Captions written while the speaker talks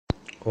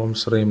ஓம்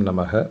ஸ்ரீம்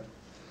நமக.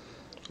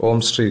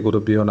 ஓம் ஸ்ரீ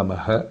குருபியோ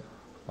நமக.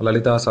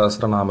 லலிதா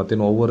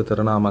சஹஸ்ரநாமத்தின் ஒவ்வொரு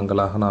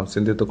திருநாமங்களாக நாம்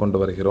சிந்தித்து கொண்டு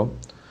வருகிறோம்.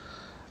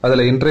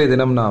 அதில் இன்றைய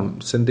தினம் நாம்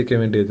சிந்திக்க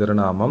வேண்டிய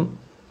திருநாமம்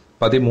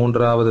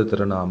 13வது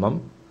திருநாமம்.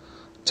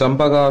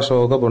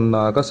 சம்பகாசோக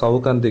புன்னாக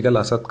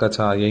சௌகந்திகள்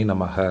அசத்கச்சாயை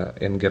நமக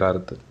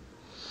என்கிறார்.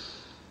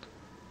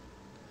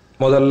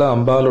 முதல்ல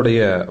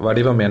அம்பாளுடைய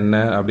வடிவம்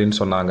என்ன அப்படின்னு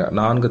சொன்னாங்க.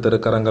 4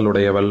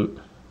 திருக்கரங்களுடையவள்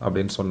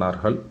அப்படின்னு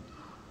சொன்னார்கள்.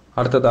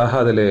 அடுத்ததாக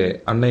அதிலே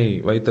அன்னை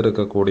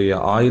வைத்திருக்கக்கூடிய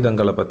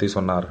ஆயுதங்களை பற்றி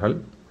சொன்னார்கள்.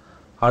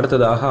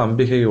 அடுத்ததாக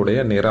அம்பிகையுடைய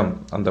நிறம்,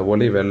 அந்த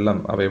ஒளி வெள்ளம்,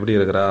 அவள் எப்படி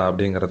இருக்கிறா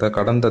அப்படிங்கிறத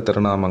கடந்த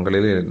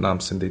திருநாமங்களில்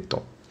நாம்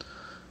சிந்தித்தோம்.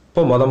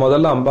 இப்போ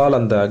முதல்ல அம்பாள்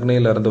அந்த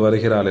அக்னியிலிருந்து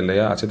வருகிறாள்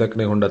இல்லையா,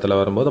 அச்சிதக்னி குண்டத்தில்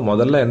வரும்போது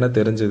முதல்ல என்ன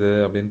தெரிஞ்சுது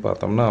அப்படின்னு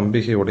பார்த்தோம்னா,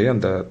 அம்பிகையுடைய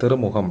அந்த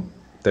திருமுகம்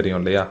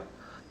தெரியும் இல்லையா,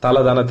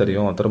 தலை தானே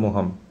தெரியும்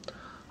திருமுகம்.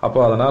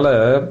 அப்போ அதனால்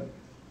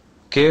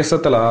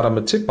கேசத்தில்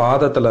ஆரம்பித்து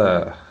பாதத்தில்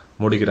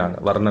முடிக்கிறாங்க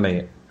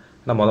வர்ணனையை.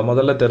 நான்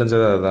முதல்ல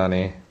தெரிஞ்சது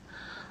அதுதானே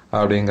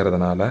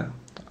அப்படிங்கிறதுனால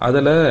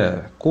அதில்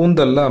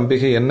கூந்தல்ல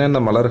அம்பிகை என்னென்ன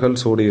மலர்கள்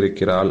சூடி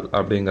இருக்கிறாள்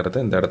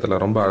அப்படிங்கிறது இந்த இடத்துல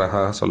ரொம்ப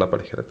அழகாக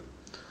சொல்லப்படுகிறது.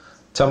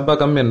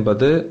 சம்பகம்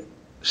என்பது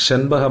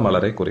செண்பக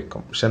மலரை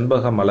குறிக்கும்.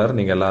 செண்பக மலர்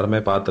நீங்கள்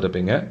எல்லாருமே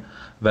பார்த்துருப்பீங்க.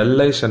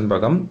 வெள்ளை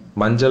செண்பகம்,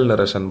 மஞ்சள்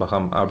நிற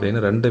செண்பகம்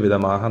அப்படின்னு 2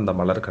 விதமாக அந்த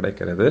மலர்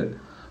கிடைக்கிறது.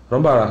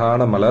 ரொம்ப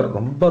அழகான மலர்,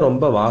 ரொம்ப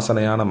ரொம்ப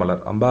வாசனையான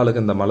மலர்.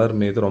 அம்பாளுக்கு இந்த மலர்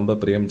மீது ரொம்ப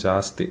பிரியம்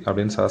ஜாஸ்தி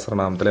அப்படின்னு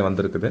சஹஸ்ரநாமத்திலே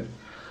வந்திருக்குது.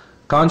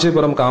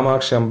 காஞ்சிபுரம்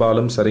காமாட்சி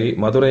அம்பாலும் சரி,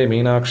 மதுரை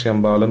மீனாட்சி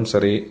அம்பாலும்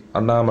சரி,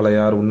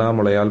 அண்ணாமலையார்,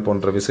 உண்ணாமலையால்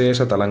போன்ற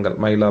விசேஷ தலங்கள்,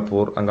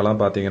 மயிலாப்பூர்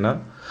அங்கெல்லாம் பார்த்தீங்கன்னா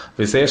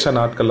விசேஷ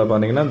நாட்களில்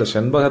பார்த்தீங்கன்னா இந்த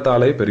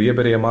செண்பகத்தாலே பெரிய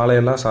பெரிய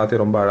மாலையெல்லாம்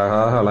சாத்தி ரொம்ப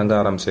அழகாக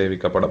அலங்காரம்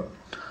சேவிக்கப்படும்.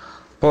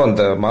 இப்போ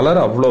அந்த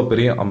மலர் அவ்வளோ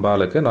பெரிய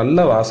அம்பாளுக்கு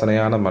நல்ல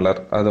வாசனையான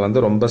மலர்.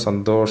 அது ரொம்ப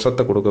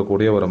சந்தோஷத்தை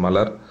கொடுக்கக்கூடிய ஒரு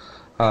மலர்.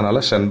 அதனால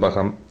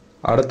செண்பகம்.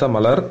 அடுத்த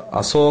மலர்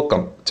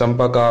அசோகம்.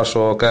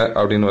 சம்பகாசோக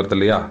அப்படின்னு வருது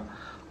இல்லையா,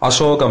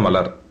 அசோக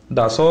மலர்.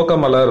 இந்த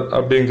அசோக மலர்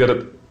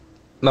அப்படிங்கிறது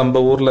நம்ம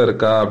ஊரில்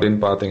இருக்கா அப்படின்னு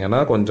பார்த்தீங்கன்னா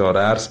கொஞ்சம்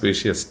ரேர்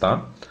ஸ்பீஷியஸ் தான்.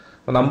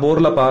 நம்ம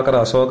ஊரில் பார்க்குற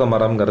அசோக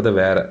மரம்ங்கிறது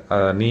வேறு.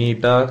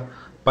 நீட்டாக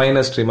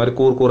பைனஸ்ட்ரீ மாதிரி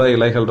கூர்கூரா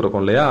இலைகள்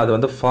இருக்கும் இல்லையா,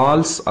 அது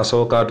ஃபால்ஸ்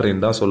அசோகா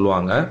ட்ரீன் தான்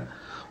சொல்லுவாங்க.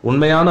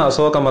 உண்மையான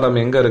அசோக மரம்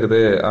எங்கே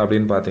இருக்குது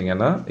அப்படின்னு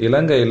பார்த்தீங்கன்னா,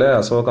 இலங்கையில்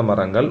அசோக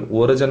மரங்கள்,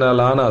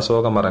 ஒரிஜினலான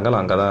அசோக மரங்கள்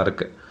அங்கே தான்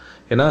இருக்குது.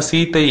 ஏன்னா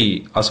சீத்தை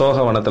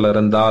அசோகவனத்தில்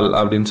இருந்தால்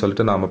அப்படின்னு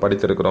சொல்லிட்டு நாம்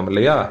படித்திருக்கிறோம்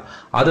இல்லையா,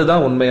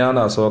 அதுதான் உண்மையான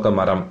அசோக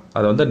மரம்.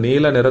 அது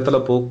நீல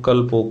நிறத்தில்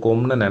பூக்கள்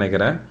பூக்கும்னு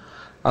நினைக்கிறேன்.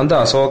 அந்த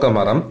அசோக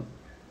மரம்,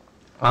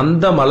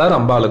 அந்த மலர்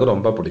அம்பாளுக்கு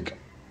ரொம்ப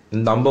பிடிக்கும்.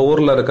 இந்த நம்ம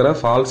ஊரில் இருக்கிற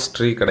ஃபால்ஸ்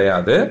ட்ரீ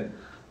கிடையாது.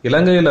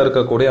 இலங்கையில்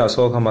இருக்கக்கூடிய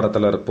அசோக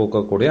மரத்தில்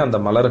பூக்கக்கூடிய அந்த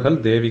மலர்கள்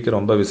தேவிக்கு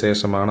ரொம்ப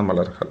விசேஷமான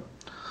மலர்கள்.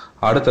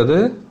 அடுத்தது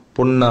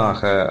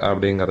புன்னாக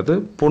அப்படிங்கிறது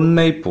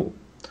புன்னை பூ.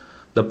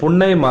 இந்த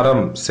புன்னை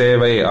மரம்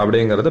சேவை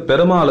அப்படிங்கிறது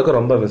பெருமாளுக்கு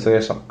ரொம்ப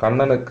விசேஷம்.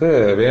 கண்ணனுக்கு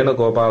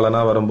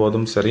வேணுகோபாலனா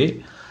வரும்போதும் சரி,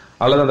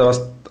 அல்லது அந்த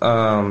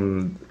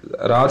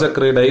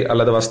ராஜக்கிரீடை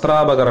அல்லது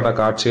வஸ்திராபகரண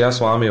காட்சியா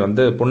சுவாமி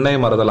புன்னை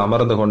மரத்தில்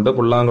அமர்ந்து கொண்டு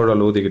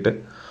புல்லாங்குழல் ஊதிக்கிட்டு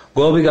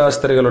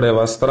கோபிகாஸ்திரிகளுடைய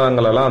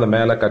வஸ்திரங்கள் எல்லாம் அது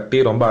மேல கட்டி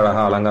ரொம்ப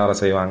அழகா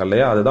அலங்காரம் செய்வாங்க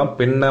இல்லையா, அதுதான்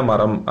பின்ன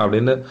மரம்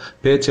அப்படின்னு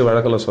பேச்சு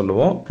வழக்கில்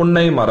சொல்லுவோம்.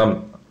 புன்னை மரம்,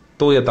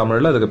 தூய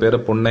தமிழ்ல அதுக்கு பேரு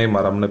புன்னை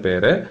மரம்னு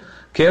பேரு.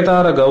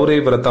 கேதார கௌரி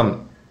விரதம்,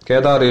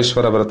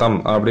 கேதாரேஸ்வர விரதம்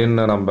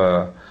அப்படின்னு நம்ம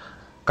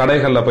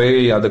கடைகளில் போய்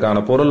அதுக்கான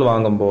பொருள்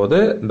வாங்கும்போது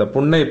இந்த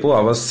புன்னைப்பூ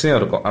அவசியம்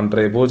இருக்கும்.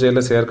 அன்றைய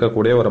பூஜையில்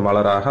சேர்க்கக்கூடிய ஒரு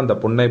மலராக அந்த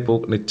புன்னைப்பூ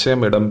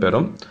நிச்சயம்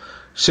இடம்பெறும்.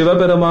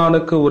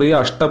 சிவபெருமானுக்கு உரிய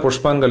அஷ்ட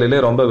புஷ்பங்களிலே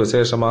ரொம்ப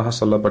விசேஷமாக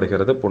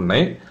சொல்லப்படுகிறது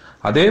புன்னை.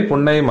 அதே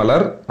புன்னை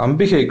மலர்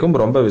அம்பிகைக்கும்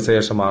ரொம்ப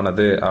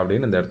விசேஷமானது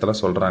அப்படின்னு இந்த இடத்துல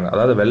சொல்றாங்க.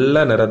 அதாவது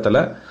வெள்ளை நிறத்துல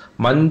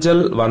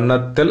மஞ்சள்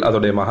வண்ணத்தில்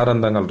அதோடைய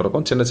மகரந்தங்கள்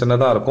இருக்கும், சின்ன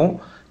சின்னதா இருக்கும்.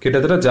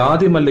 கிட்டத்தட்ட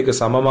ஜாதி மல்லிக்கு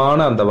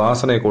சமமான அந்த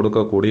வாசனை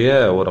கொடுக்கக்கூடிய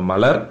ஒரு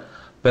மலர்.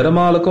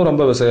 பெருமாளுக்கும்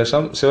ரொம்ப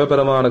விசேஷம்,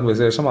 சிவபெருமானுக்கு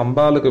விசேஷம்,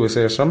 அம்பாளுக்கு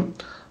விசேஷம்,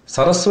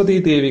 சரஸ்வதி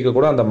தேவிக்கு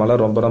கூட அந்த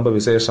மலர் ரொம்ப ரொம்ப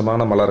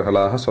விசேஷமான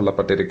மலர்களாக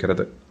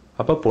சொல்லப்பட்டிருக்கிறது.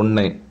 அப்ப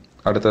புன்னை.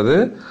 அடுத்தது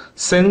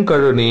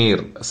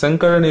செங்கழுநீர்.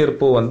 செங்கழுநீர்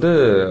பூ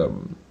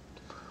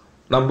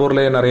நம்ம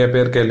ஊர்லயே நிறைய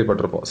பேர்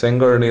கேள்விப்பட்டிருப்போம்.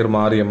 செங்கழுநீர்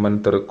மாரியம்மன்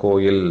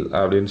திருக்கோயில்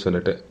அப்படின்னு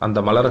சொல்லிட்டு அந்த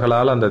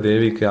மலர்களால் அந்த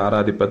தேவிக்கு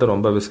ஆராதிப்பது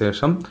ரொம்ப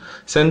விசேஷம்.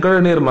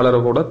 செங்கழுநீர் மலர்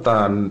கூட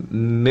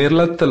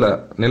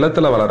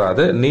நிலத்துல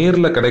வளராது,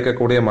 நீர்ல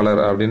கிடைக்கக்கூடிய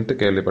மலர் அப்படின்ட்டு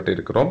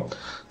கேள்விப்பட்டிருக்கிறோம்.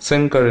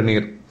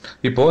 செங்கழுநீர்.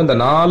 இப்போ இந்த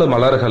 4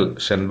 மலர்கள்,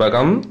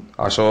 செண்பகம்,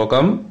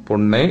 அசோகம்,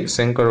 புன்னை,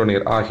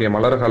 செங்கழுநீர் ஆகிய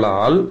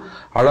மலர்களால்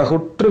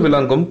அழகுற்று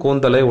விளங்கும்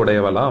கூந்தலை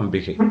உடையவளா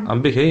அம்பிகை.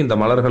 அம்பிகை இந்த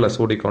மலர்களை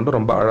சூடிக்கொண்டு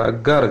ரொம்ப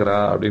அழகா இருக்கிறா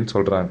அப்படின்னு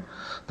சொல்றாங்க.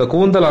 இந்த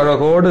கூந்தல்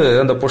அழகோடு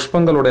அந்த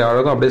புஷ்பங்களுடைய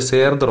அழகும் அப்படியே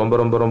சேர்ந்து ரொம்ப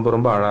ரொம்ப ரொம்ப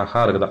ரொம்ப அழகா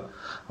இருக்குதான்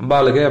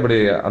அம்பாளுக்கே. அப்படி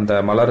அந்த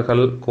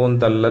மலர்கள்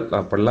கூந்தல்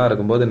அப்படிலாம்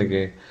இருக்கும்போது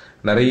இன்னைக்கு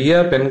நிறைய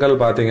பெண்கள்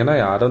பார்த்தீங்கன்னா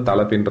யாரும்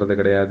தலை பின்றது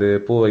கிடையாது,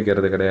 பூ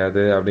வைக்கிறது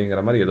கிடையாது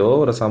அப்படிங்கிற மாதிரி ஏதோ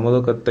ஒரு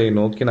சமூகத்தை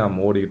நோக்கி நாம்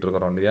ஓடிக்கிட்டு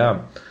இருக்கிறோம் இல்லையா.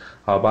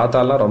 அவ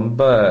பார்த்தாலாம்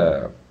ரொம்ப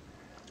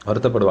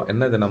வருத்தப்படுவா,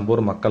 என்ன இது நம்ம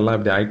ஊர் மக்கள்லாம்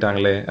இப்படி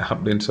ஆயிட்டாங்களே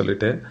அப்படின்னு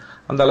சொல்லிட்டு.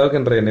 அந்த அளவுக்கு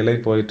இன்றைய நிலை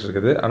போயிட்டு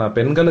இருக்குது. ஆனா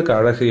பெண்களுக்கு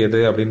அழகு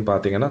எது அப்படின்னு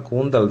பார்த்தீங்கன்னா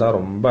கூந்தல் தான்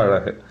ரொம்ப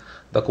அழகு.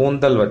 இந்த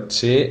கூந்தல்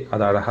வச்சு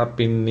அதை அழகா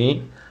பின்னி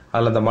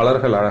அதில் அந்த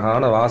மலர்கள்,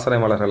 அழகான வாசனை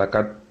மலர்களை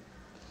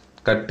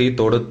கட்டி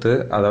தொடுத்து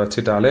அதை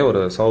வச்சுட்டாலே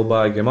ஒரு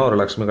சௌபாகியமா ஒரு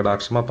லட்சுமி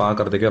கடாட்சமா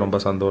பார்க்கறதுக்கே ரொம்ப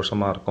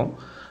சந்தோஷமா இருக்கும்.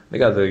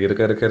 இன்னைக்கு அது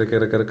இருக்க இருக்க இருக்க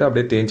இருக்க இருக்க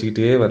அப்படியே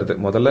தேஞ்சிக்கிட்டே வருது.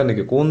 முதல்ல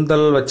இன்னைக்கு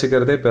கூந்தல்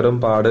வச்சுக்கிறதே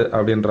பெரும்பாடு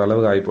அப்படின்ற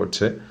அளவுக்கு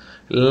ஆகிப்போச்சு.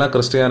 எல்லாம்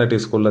கிறிஸ்டியானிட்டி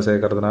ஸ்கூல்ல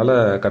சேர்க்கறதுனால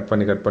கட்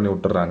பண்ணி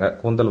விட்டுறாங்க.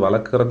 கூந்தல்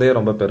வளர்க்குறதே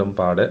ரொம்ப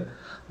பெரும்பாடு.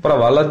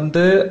 அப்புறம்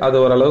வளர்ந்து அது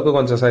ஓரளவுக்கு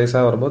கொஞ்சம்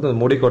சைஸாக வரும்போது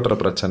முடி கொட்டுற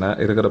பிரச்சனை,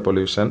 இருக்கிற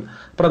பொல்யூஷன்,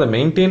 அப்புறம் அதை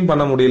மெயின்டைன்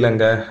பண்ண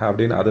முடியலங்க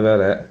அப்படின்னு அது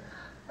வேற.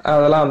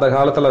 அதெல்லாம் அந்த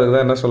காலத்தில்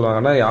அதுக்குதான் என்ன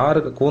சொல்லுவாங்கன்னா,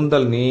 யாருக்கு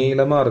கூந்தல்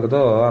நீளமாக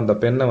இருக்குதோ அந்த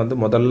பெண்ணை வந்து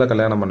முதல்ல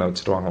கல்யாணம் பண்ண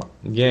வச்சிருவாங்களாம்.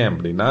 ஏன்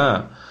அப்படின்னா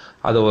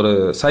அது ஒரு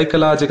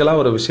சைக்கலாஜிக்கலா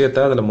ஒரு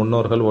விஷயத்த அதுல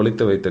முன்னோர்கள்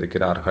ஒளித்து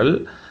வைத்திருக்கிறார்கள்.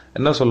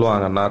 என்ன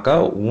சொல்லுவாங்கன்னாக்கா,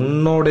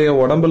 உன்னுடைய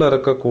உடம்புல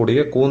இருக்கக்கூடிய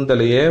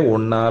கூந்தலையே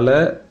உன்னால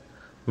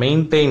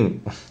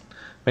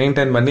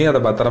மெயின்டைன் பண்ணி அதை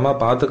பத்திரமா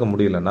பார்த்துக்க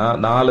முடியலன்னா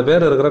 4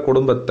 பேர் இருக்கிற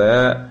குடும்பத்தை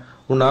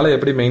உன்னால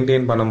எப்படி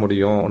மெயின்டைன் பண்ண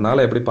முடியும்,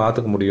 உன்னால எப்படி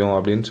பார்த்துக்க முடியும்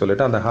அப்படின்னு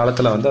சொல்லிட்டு அந்த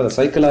காலத்துல வந்து அதை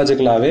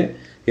சைக்கலாஜிக்கலாவே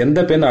எந்த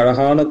பெண்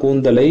அழகான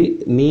கூந்தலை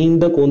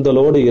நீண்ட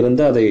கூந்தலோடு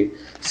இருந்து அதை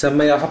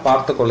செம்மையாக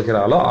பார்த்து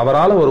கொள்கிறாளோ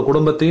அவரால் ஒரு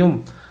குடும்பத்தையும்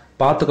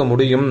பார்த்துக்க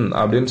முடியும்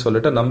அப்படின்னு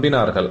சொல்லிட்டு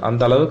நம்பினார்கள்.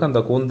 அந்த அளவுக்கு அந்த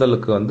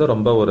கூந்தலுக்கு வந்து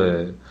ரொம்ப ஒரு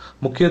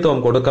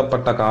முக்கியத்துவம்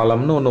கொடுக்கப்பட்ட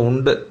காலம்னு ஒன்று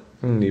உண்டு.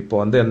 இப்போ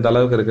வந்து எந்த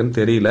அளவுக்கு இருக்குன்னு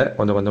தெரியல,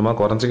 கொஞ்சம் கொஞ்சமா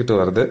குறைஞ்சிக்கிட்டு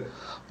வருது.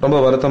 ரொம்ப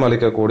வருத்தம்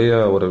அளிக்கக்கூடிய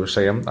ஒரு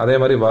விஷயம். அதே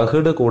மாதிரி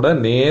வகுடு கூட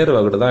நேர்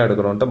வகுடு தான்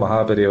எடுக்கணும்ட்டு மகா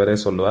பெரியவரே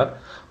சொல்லுவார்.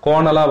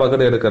 கோணலா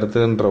வகுடு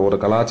எடுக்கிறதுன்ற ஒரு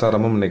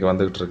கலாச்சாரமும் இன்னைக்கு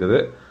வந்துகிட்டு இருக்குது.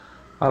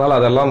 அதனால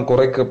அதெல்லாம்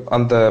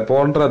அந்த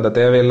போன்ற அந்த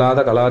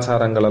தேவையில்லாத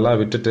கலாச்சாரங்கள் எல்லாம்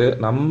விட்டுட்டு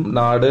நம்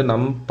நாடு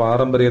நம்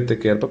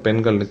பாரம்பரியத்துக்கு ஏற்ப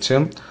பெண்கள்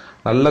நிச்சயம்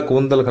நல்ல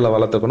கூந்தல்களை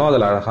வளர்த்துக்கணும்.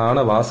 அதில்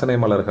அழகான வாசனை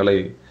மலர்களை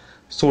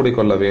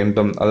சூடிக்கொள்ள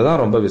வேண்டும்.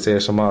 அதுதான் ரொம்ப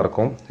விசேஷமா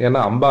இருக்கும். ஏன்னா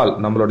அம்பாள்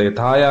நம்மளுடைய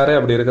தாயாரே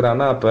அப்படி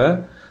இருக்கிறான்னா அப்ப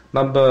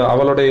நம்ம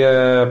அவளுடைய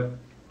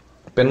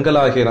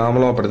பெண்களாகிய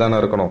நாமளும் அப்படித்தானே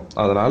இருக்கணும்.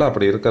 அதனால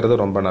அப்படி இருக்கிறது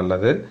ரொம்ப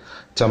நல்லது.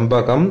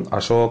 சம்பகம்,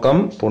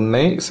 அசோகம்,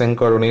 புன்னை,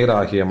 செங்கழுநீர்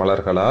ஆகிய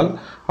மலர்களால்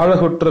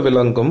அழகுற்று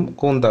விளங்கும்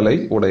கூந்தலை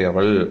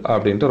உடையவள்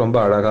அப்படின்ட்டு ரொம்ப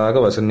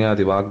அழகாக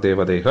வசன்யாதி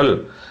வாக்தேவதைகள்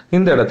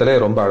இந்த இடத்துல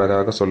ரொம்ப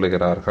அழகாக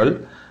சொல்லுகிறார்கள்.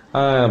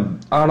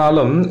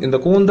 ஆனாலும் இந்த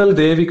கூந்தல்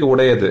தேவிக்கு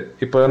உடையது.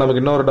 இப்ப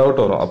நமக்கு இன்னொரு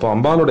டவுட் வரும், அப்போ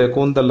அம்பாளுடைய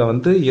கூந்தல்ல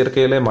வந்து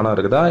இயற்கையிலே மனம்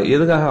இருக்குதா?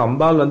 எதுக்காக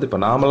அம்பாள் வந்து இப்ப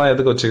நாமெல்லாம்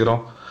எதுக்கு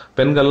வச்சுக்கிறோம்,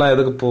 பெண்கள்லாம்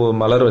எதுக்கு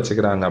மலர்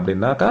வச்சுக்கிறாங்க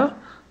அப்படின்னாக்கா,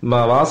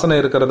 வாசனை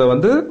இருக்கிறத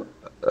வந்து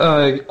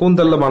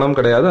கூந்தல்ல மனம்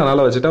கிடையாது,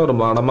 அதனால வச்சுட்டா ஒரு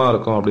மனமா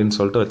இருக்கும் அப்படின்னு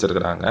சொல்லிட்டு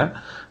வச்சிருக்கிறாங்க.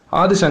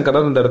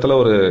 ஆதிசங்கரர் இந்த இடத்துல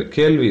ஒரு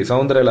கேள்வி,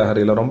 சௌந்தரிய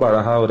லஹரியில ரொம்ப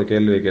அழகா ஒரு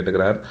கேள்வியை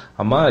கேட்டுக்கிறார்.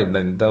 அம்மா,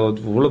 இந்த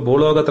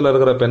பூலோகத்துல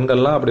இருக்கிற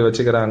பெண்கள்லாம் அப்படி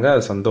வச்சுக்கிறாங்க,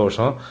 அது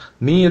சந்தோஷம்,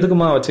 நீ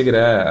எதுக்குமா வச்சுக்கிற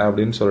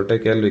அப்படின்னு சொல்லிட்டு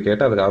கேள்வி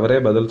கேட்டு அதுக்கு அவரே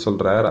பதில்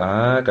சொல்றார்.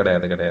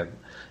 கிடையாது,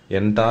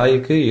 என்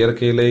தாய்க்கு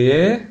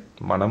இயற்கையிலேயே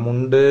மனம்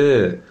உண்டு.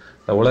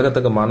 இந்த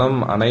உலகத்துக்கு மனம்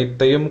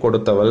அனைத்தையும்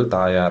கொடுத்தவள்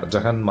தாயார்,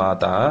 ஜெகன்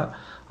மாதா.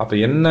 அப்ப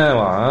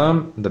என்னவா,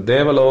 இந்த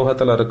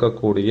தேவலோகத்துல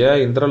இருக்கக்கூடிய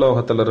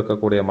இந்திரலோகத்துல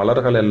இருக்கக்கூடிய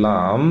மலர்கள்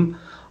எல்லாம்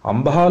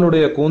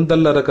அம்பாளுடைய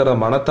கூந்தல்ல இருக்கிற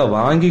மனத்தை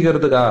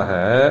வாங்கிக்கிறதுக்காக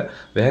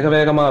வேக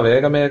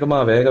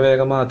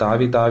வேகமா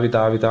தாவி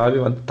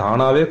வந்து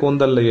தானாவே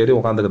கூந்தல்ல ஏறி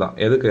உட்காந்துக்குதான்.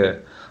 எதுக்கு?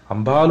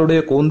 அம்பாளுடைய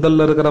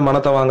கூந்தல்ல இருக்கிற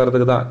மனத்தை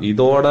வாங்கறதுக்கு தான்.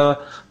 இதோட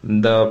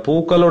இந்த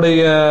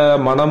பூக்களுடைய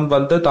மனம்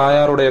வந்து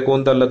தாயாருடைய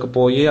கூந்தலுக்கு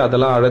போய்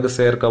அதெல்லாம் அழகு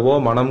சேர்க்கவோ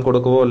மனம்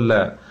கொடுக்கவோ இல்ல.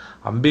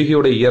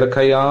 அம்பிகையுடைய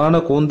இயற்கையான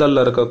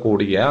கூந்தல்ல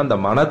இருக்கக்கூடிய அந்த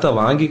மனத்தை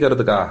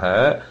வாங்கிக்கிறதுக்காக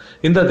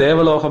இந்த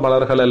தேவலோக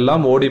மலர்கள்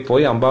எல்லாம் ஓடி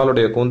போய்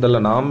அம்பாளுடைய கூந்தல்ல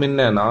நாம்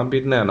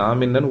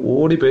பின்ன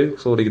ஓடி போய்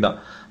சூடிக்குதான்.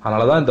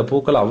 அதனாலதான் இந்த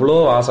பூக்கள் அவ்வளோ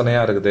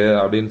வாசனையா இருக்குது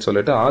அப்படின்னு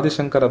சொல்லிட்டு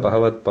ஆதிசங்கர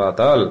பகவத்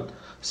பார்த்தால்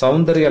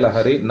சௌந்தரிய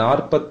லஹரி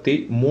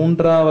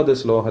 43வது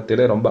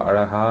ஸ்லோகத்திலே ரொம்ப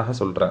அழகாக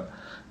சொல்ற.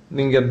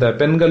 நீங்க இந்த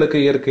பெண்களுக்கு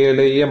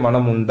இயற்கையிலேயே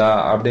மனம் உண்டா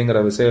அப்படிங்கிற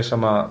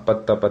விசேஷமா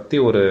பத்தி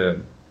ஒரு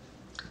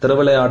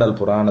திருவிளையாடல்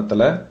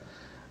புராணத்துல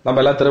நம்ம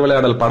எல்லாம்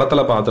திருவிளையாடல்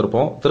படத்துல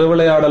பார்த்திருப்போம்.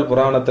 திருவிளையாடல்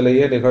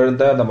புராணத்திலேயே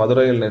நிகழ்ந்த அந்த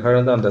மதுரையில்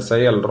நிகழ்ந்த அந்த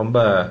செயல் ரொம்ப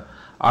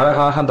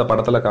அழகாக அந்த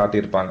படத்துல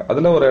காட்டியிருப்பாங்க.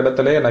 அதுல ஒரு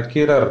இடத்துல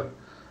நக்கீரர்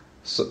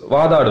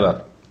வாதாடுவார்.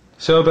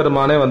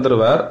 சிவபெருமானே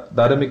வந்துருவார்,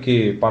 தருமிக்கு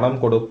பணம்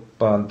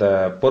அந்த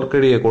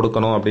பொற்கிழியை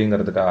கொடுக்கணும்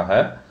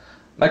அப்படிங்கிறதுக்காக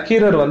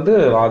நக்கீரர் வந்து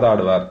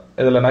வாதாடுவார்.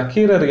 இதுல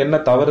நக்கீரர் என்ன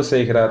தவறு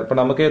செய்கிறார்? இப்ப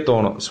நமக்கே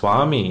தோணும்,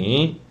 சுவாமி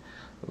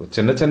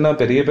சின்ன சின்ன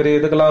பெரிய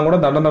இதுக்கெல்லாம் கூட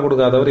தண்டனை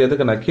கொடுக்காதவர்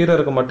எதுக்கு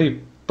நக்கீரருக்கு மட்டும்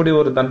இப்படி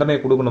ஒரு தண்டனை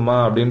கொடுக்கணுமா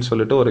அப்படின்னு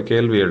சொல்லிட்டு ஒரு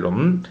கேள்வி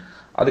எழும்.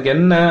 அதுக்கு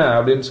என்ன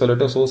அப்படின்னு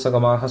சொல்லிட்டு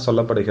சூசகமாக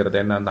சொல்லப்படுகிறது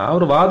என்னன்னா,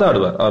 அவர்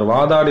வாதாடுவார். அவர்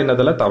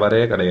வாதாடினதுல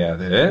தவறே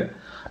கிடையாது.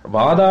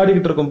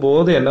 வாதாடிக்கிட்டு இருக்கும்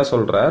போது என்ன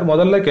சொல்றார்,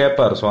 முதல்ல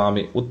கேட்பார்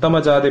சுவாமி,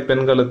 உத்தம ஜாதி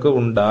பெண்களுக்கு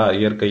உண்டா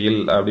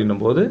இயற்கையில்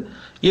அப்படின்னும் போது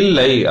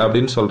இல்லை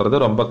அப்படின்னு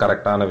சொல்றது ரொம்ப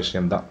கரெக்டான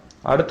விஷயம்தான்.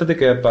 அடுத்தது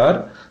கேட்பார்,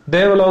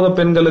 தேவலோக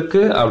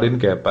பெண்களுக்கு அப்படின்னு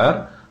கேட்பார்.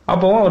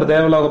 அப்போ ஒரு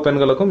தேவலோக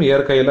பெண்களுக்கும்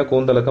இயற்கையில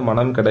கூந்தலுக்கு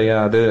மனம்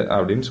கிடையாது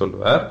அப்படின்னு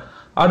சொல்லுவார்.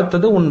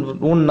 அடுத்தது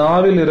உன்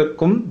நாவில்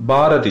இருக்கும்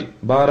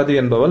பாரதி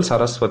என்பவள்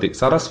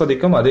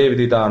சரஸ்வதிக்கும் அதே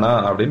விதிதானா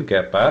அப்படின்னு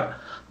கேட்பார்.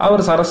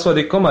 அவர்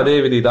சரஸ்வதிக்கும் அதே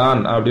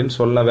விதிதான் அப்படின்னு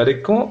சொல்ல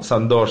வரைக்கும்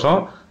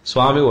சந்தோஷம்.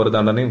 சுவாமி ஒரு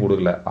தண்டனையும்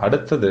கொடுக்கல.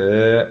 அடுத்தது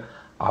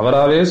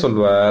அவராவே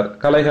சொல்வார்,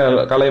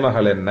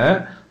 கலைமகள் என்ன,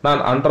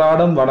 நான்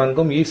அன்றாடம்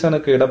வணங்கும்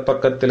ஈசனுக்கு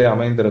இடப்பக்கத்திலே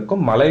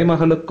அமைந்திருக்கும்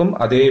மலைமகளுக்கும்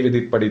அதே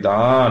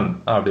விதிப்படிதான்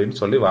அப்படின்னு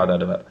சொல்லி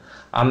வாதாடுவார்.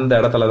 அந்த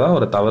இடத்துலதான்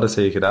ஒரு தவறு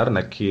செய்கிறார்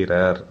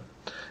நக்கீரர்.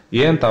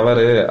 ஏன்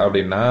தவறு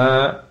அப்படின்னா,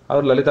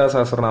 அவர் லலிதா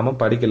சஹஸ்ரநாமம்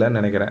படிக்கலன்னு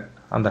நினைக்கிறேன்.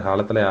 அந்த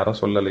காலத்துல யாரும்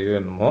சொல்லலையோ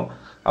என்னமோ.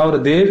 அவர்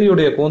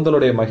தேவியுடைய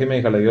கூந்தலுடைய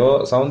மகிமைகளையோ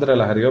சௌந்தர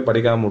லஹரியோ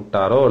படிக்காம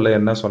விட்டாரோ இல்ல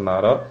என்ன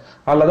சொன்னாரோ,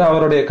 அல்லது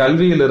அவருடைய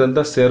கல்வியில்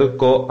இருந்த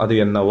செருக்கோ அது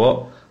என்னவோ,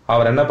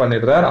 அவர் என்ன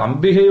பண்ணிடுறார்,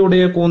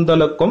 அம்பிகையுடைய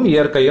கூந்தலுக்கும்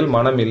இயற்கையில்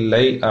மனம்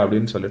இல்லை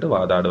அப்படின்னு சொல்லிட்டு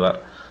வாதாடுவார்.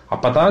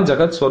 அப்பதான்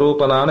ஜெகத்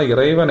ஸ்வரூபனான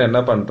இறைவன் என்ன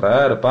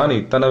பண்றார், நீ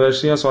இத்தனை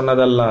விஷயம்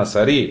சொன்னதெல்லாம்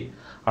சரி,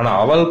 ஆனா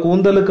அவள்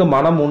கூந்தலுக்கு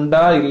மனம்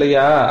உண்டா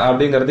இல்லையா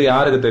அப்படிங்கறது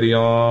யாருக்கு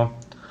தெரியும்?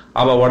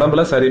 அவ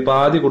உடம்புல சரி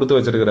பாதி கொடுத்து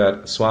வச்சிருக்கிறார்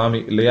சுவாமி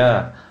இல்லையா,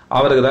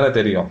 அவருக்கு தானே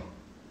தெரியும்.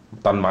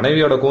 தன்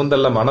மனைவியோட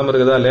கூந்தல்ல மனம்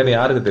இருக்குதா இல்லையான்னு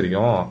யாருக்கு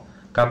தெரியும்?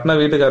 கட்டின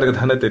வீட்டுக்காருக்கு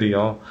தானே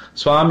தெரியும்.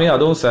 சுவாமி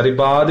அதுவும் சரி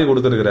பாதி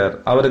கொடுத்திருக்கிறார்,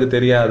 அவருக்கு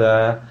தெரியாதா?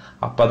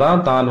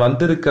 அப்பதான் தான்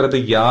வந்திருக்கிறது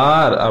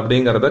யார்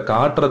அப்படிங்கறத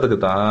காட்டுறதுக்கு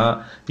தான்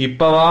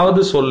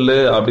இப்பவாவது சொல்லு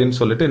அப்படின்னு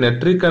சொல்லிட்டு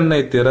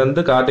நெற்றிக்கண்ணை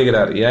திறந்து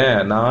காட்டுகிறார்.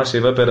 ஏன், நான்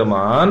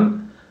சிவபெருமான்,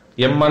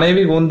 என்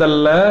மனைவி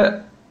கூந்தல்ல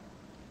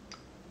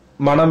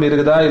மனம்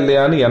இருக்குதா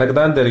இல்லையான்னு எனக்கு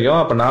தான் தெரியும்,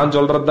 அப்ப நான்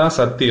சொல்றதுதான்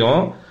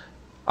சத்தியம்,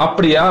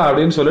 அப்படியா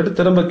அப்படின்னு சொல்லிட்டு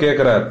திரும்ப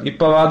கேட்கிறார்.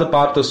 இப்பவாது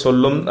பார்த்து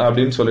சொல்லும்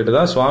அப்படின்னு சொல்லிட்டு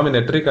தான் சுவாமி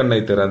நெற்றிக்கண்ணை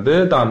திறந்து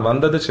தான்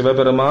வந்தது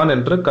சிவபெருமான்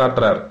என்று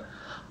காட்டுறார்.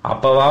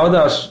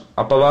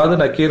 அப்பவாவது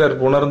நக்கீரர்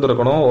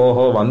உணர்ந்திருக்கணும்,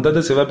 ஓஹோ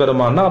வந்தது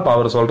சிவபெருமான்னா அப்ப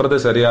அவர் சொல்றது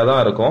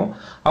சரியாதான் இருக்கும்,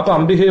 அப்ப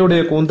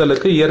அம்பிகையுடைய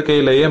கூந்தலுக்கு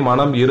இயற்கையிலேயே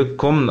மனம்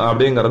இருக்கும்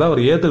அப்படிங்கறத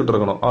அவர் ஏத்துக்கிட்டு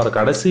இருக்கணும். அவர்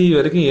கடைசி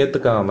வரைக்கும்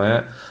ஏத்துக்காம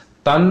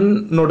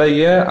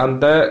தன்னுடைய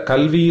அந்த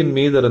கல்வியின்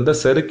மீது இருந்த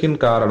செருக்கின்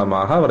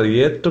காரணமாக அவர்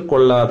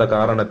ஏற்றுக்கொள்ளாத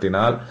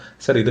காரணத்தினால்,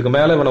 சரி இதுக்கு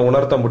மேல இவனை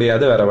உணர்த்த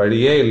முடியாது, வேற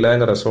வழியே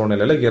இல்லைங்கிற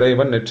சூழ்நிலையில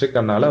இறைவன்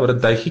நெற்றிக்கண்ணால அவர்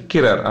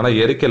தகிக்கிறார். ஆனா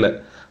எரிக்கல,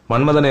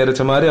 மன்மதனை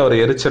எரிச்ச மாதிரி அவர்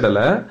எரிச்சிடல,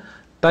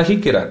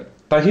 தகிக்கிறார்.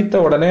 தகித்த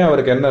உடனே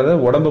அவருக்கு என்னது,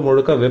 உடம்பு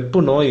முழுக்க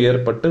வெப்பு நோய்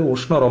ஏற்பட்டு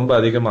உஷ்ணம் ரொம்ப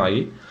அதிகமாகி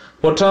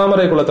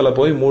பொற்றாமரை குளத்துல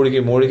போய்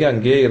மூழ்கி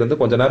அங்கேயே இருந்து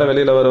கொஞ்ச நேரம்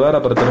வெளியில வருவார்,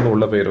 அப்புறம் திரும்ப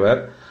உள்ள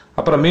போயிடுவார்.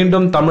 அப்புறம்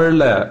மீண்டும்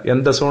தமிழ்ல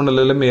எந்த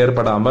சூழ்நிலையிலும்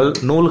ஏற்படாமல்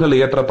நூல்கள்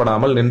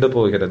இயற்றப்படாமல் நின்று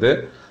போகிறது.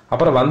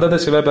 அப்புறம் வந்தது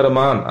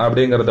சிவபெருமான்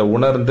அப்படிங்கறத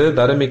உணர்ந்து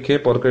தருமிக்கே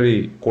பொற்கழி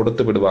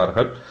கொடுத்து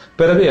விடுவார்கள்.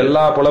 பிறகு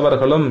எல்லா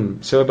புலவர்களும்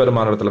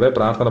சிவபெருமானிடத்துல போய்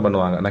பிரார்த்தனை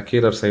பண்ணுவாங்க,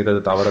 நக்கீரர்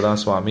செய்தது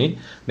தவறுதான் சுவாமி,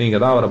 நீங்க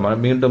தான்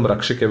அவரை மீண்டும்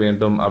ரட்சிக்க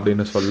வேண்டும்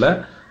அப்படின்னு சொல்ல,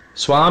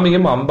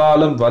 சுவாமியும்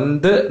அம்பாலும்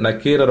வந்து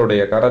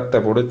நக்கீரருடைய கரத்தை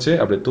பிடிச்சு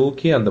அப்படி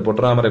தூக்கி அந்த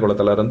பொற்றாமரை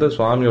குளத்துல இருந்து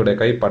சுவாமியுடைய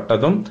கை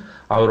பட்டதும்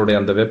அவருடைய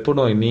அந்த வெப்பு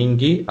நோய்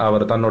நீங்கி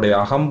அவர் தன்னுடைய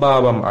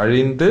அகம்பாவம்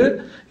அழிந்து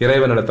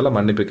இறைவனிடத்துல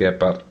மன்னிப்பு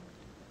கேட்பார்.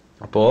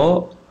 அப்போ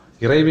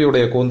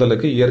இறைவியுடைய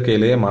கூந்தலுக்கு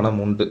இயற்கையிலேயே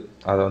மனம் உண்டு,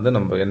 அதை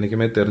நம்ம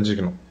என்னைக்குமே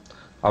தெரிஞ்சுக்கணும்.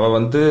 அவ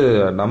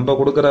நம்ம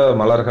கொடுக்கிற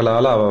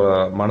மலர்களால அவ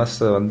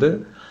மனசு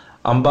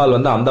அம்பாள்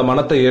அந்த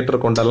மனத்தை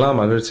ஏற்றுக்கொண்டெல்லாம்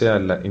மகிழ்ச்சியா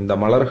இல்லை. இந்த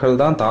மலர்கள்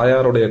தான்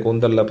தாயாருடைய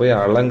கூந்தல்ல போய்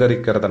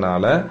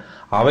அலங்கரிக்கிறதுனால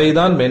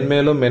அவைதான்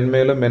மென்மேலும்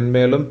மென்மேலும்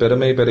மென்மேலும்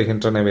பெருமை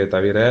பெறுகின்றனவே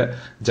தவிர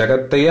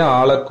ஜகத்தையே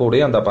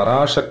ஆளக்கூடிய அந்த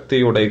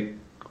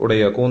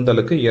பராசக்தியுடைய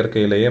கூந்தலுக்கு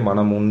இயற்கையிலேயே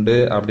மனம் உண்டு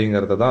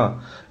அப்படிங்கிறது தான்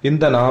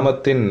இந்த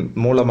நாமத்தின்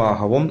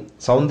மூலமாகவும்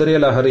சௌந்தரிய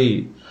லஹரி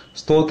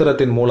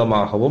ஸ்தோத்திரத்தின்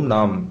மூலமாகவும்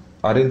நாம்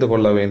அறிந்து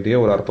கொள்ள வேண்டிய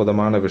ஒரு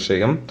அற்புதமான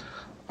விஷயம்.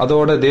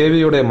 அதோட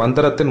தேவியுடைய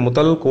மந்திரத்தின்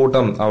முதல்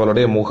கூட்டம்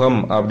அவளுடைய முகம்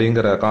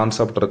அப்படிங்கிற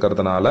கான்செப்ட்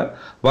இருக்கிறதுனால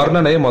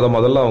வர்ணனை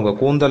முதல்ல அவங்க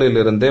கூந்தலில்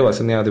இருந்தே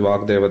வசனியாதி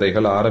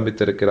வாக்தேவதைகள்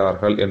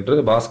ஆரம்பித்திருக்கிறார்கள் என்று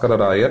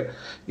பாஸ்கரராயர்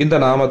இந்த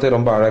நாமத்தை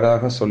ரொம்ப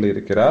அழகாக சொல்லி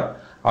இருக்கிறார்.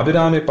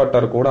 அபிராமி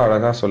பட்டர் கூட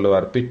அழகா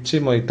சொல்லுவார், பிச்சி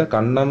மொய்த்த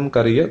கண்ணம்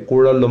கரிய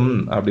குழலும்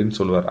அப்படின்னு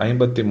சொல்லுவார்.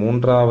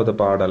 53வது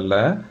பாடல்ல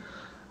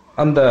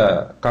அந்த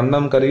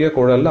கண்ணம் கரிய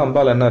குழல்ல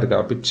அம்பாள் என்ன இருக்கா,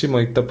 பிச்சி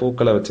மொய்த்த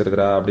பூக்களை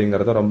வச்சிருக்கிறா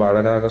அப்படிங்கறத ரொம்ப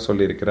அழகாக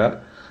சொல்லி இருக்கிறார்.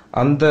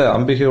 அந்த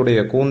அம்பிகையுடைய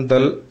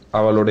கூந்தல்,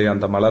 அவளுடைய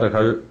அந்த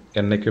மலர்கள்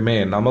என்னைக்குமே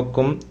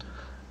நமக்கும்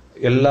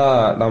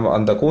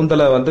அந்த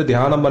கூந்தலை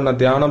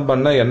தியானம்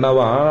பண்ண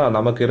என்னவா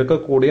நமக்கு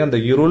இருக்கக்கூடிய அந்த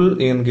இருள்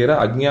என்கிற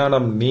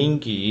அஜ்ஞானம்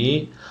நீங்கி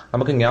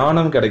நமக்கு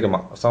ஞானம்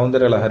கிடைக்குமா.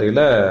 சௌந்தரிய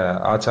லஹரியில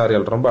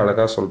ஆச்சாரியல் ரொம்ப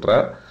அழகா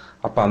சொல்றார்.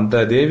 அப்ப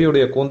அந்த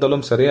தேவியுடைய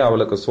கூந்தலும் சரி,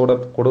 அவளுக்கு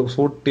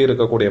சூட்டி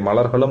இருக்கக்கூடிய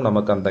மலர்களும்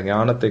நமக்கு அந்த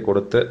ஞானத்தை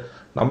கொடுத்து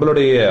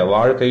நம்மளுடைய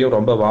வாழ்க்கையும்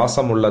ரொம்ப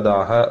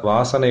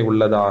வாசனை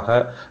உள்ளதாக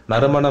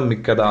நறுமணம்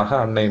மிக்கதாக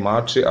அன்னை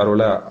மாற்றி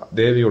அருள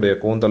தேவியுடைய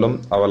கூந்தலும்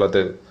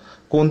அவளது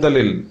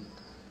கூந்தலில்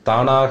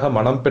தானாக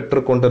மனம் பெற்று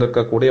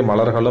கொண்டிருக்கக்கூடிய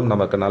மலர்களும்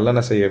நமக்கு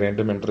நல்லன செய்ய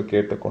வேண்டும் என்று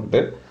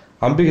கேட்டுக்கொண்டு,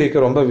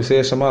 அம்பிகைக்கு ரொம்ப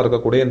விசேஷமா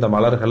இருக்கக்கூடிய இந்த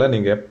மலர்களை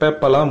நீங்க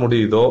எப்பெல்லாம்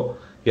முடியுதோ,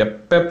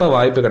 எப்ப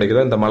வாய்ப்பு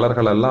கிடைக்குதோ இந்த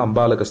மலர்கள் எல்லாம்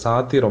அம்பாளுக்கு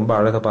சாத்தி ரொம்ப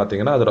அழகா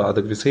பாத்தீங்கன்னா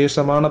அதுக்கு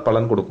விசேஷமான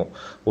பலன் கொடுக்கும்.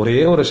 ஒரே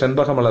ஒரு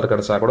செண்பக மலர்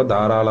கிடைச்சா கூட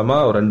தாராளமா,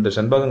 ஒரு 2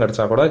 செண்பகம்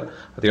கிடைச்சா கூட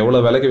அது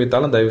எவ்வளவு விலைக்கு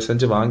வித்தாலும் தயவு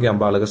செஞ்சு வாங்கி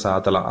அம்பாளுக்கு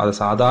சாத்தலாம். அது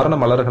சாதாரண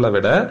மலர்களை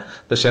விட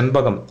இந்த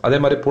செண்பகம், அதே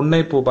மாதிரி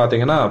புன்னை பூ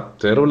பாத்தீங்கன்னா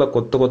தெருவுல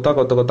கொத்து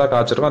கொத்தா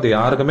காய்ச்சிருக்கும். அது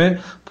யாருக்குமே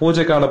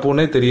பூஜைக்கான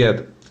பூனே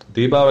தெரியாது.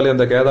 தீபாவளி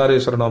அந்த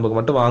கேதாரேஸ்வர நோம்புக்கு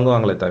மட்டும்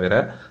வாங்குவாங்களே தவிர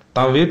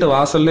தான் வீட்டு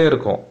வாசல்லே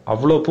இருக்கும்,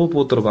 அவ்வளவு பூ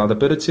பூத்திருக்கும். அதை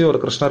பிரிச்சு ஒரு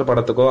கிருஷ்ணர்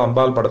படத்துக்கோ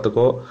அம்பாள்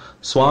படத்துக்கோ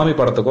சுவாமி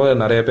படத்துக்கோ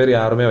நிறைய பேர்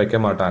யாருமே வைக்க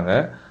மாட்டாங்க.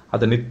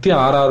 அது நித்திய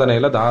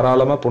ஆராதனையில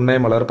தாராளமா புன்னை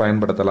மலர்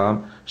பயன்படுத்தலாம்.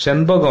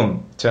 செண்பகம்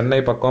சென்னை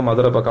பக்கம்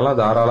மதுரை பக்கம்லாம்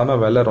தாராளமா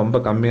விலை ரொம்ப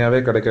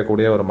கம்மியாவே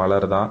கிடைக்கக்கூடிய ஒரு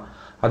மலர் தான்.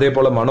 அதே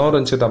போல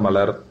மனோரஞ்சித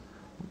மலர்,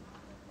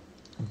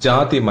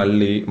 ஜாதி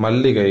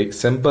மல்லிகை,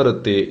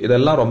 செம்பருத்தி,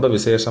 இதெல்லாம் ரொம்ப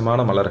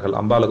விசேஷமான மலர்கள்,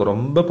 அம்பாளுக்கு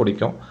ரொம்ப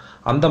பிடிக்கும்.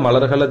 அந்த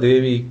மலர்களை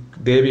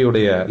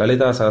தேவியுடைய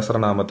லலிதா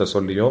சஹஸ்ரநாமத்தை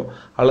சொல்லியோ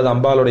அல்லது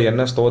அம்பாளுடைய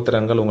என்ன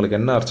ஸ்தோத்திரங்கள் உங்களுக்கு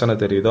என்ன அர்ச்சனை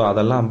தெரியுதோ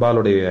அதெல்லாம்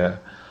அம்பாளுடைய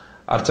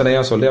அர்ச்சனையா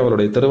சொல்லி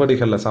அவருடைய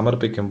திருவடிகளில்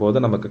சமர்ப்பிக்கும் போது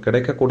நமக்கு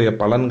கிடைக்கக்கூடிய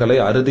பலன்களை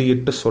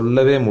அறுதியிட்டு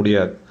சொல்லவே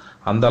முடியாது.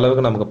 அந்த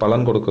அளவுக்கு நமக்கு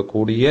பலன்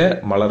கொடுக்கக்கூடிய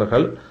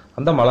மலர்கள்.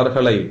 அந்த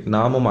மலர்களை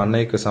நாமும்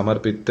அன்னைக்கு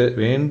சமர்ப்பித்து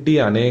வேண்டிய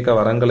அநேக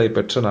வரங்களை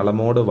பெற்று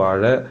நலமோடு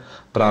வாழ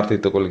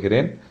பிரார்த்தித்துக்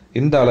கொள்கிறேன்.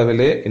 இந்த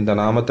அளவிலே இந்த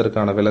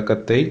நாமத்திற்கான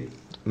விளக்கத்தை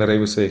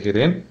நிறைவு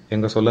செய்கிறேன்.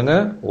 எங்க சொல்லுங்க.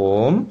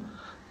 ஓம்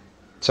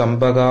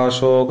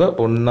சம்பகாசோக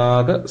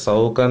பொன்னாக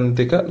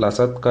சௌகந்திக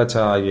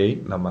லசத்கசாயை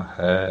நமக.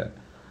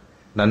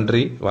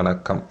 நன்றி,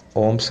 வணக்கம்.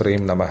 ஓம்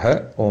ஸ்ரீம் நமக.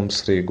 ஓம்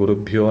ஸ்ரீ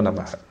குருப்யோ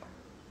நமக.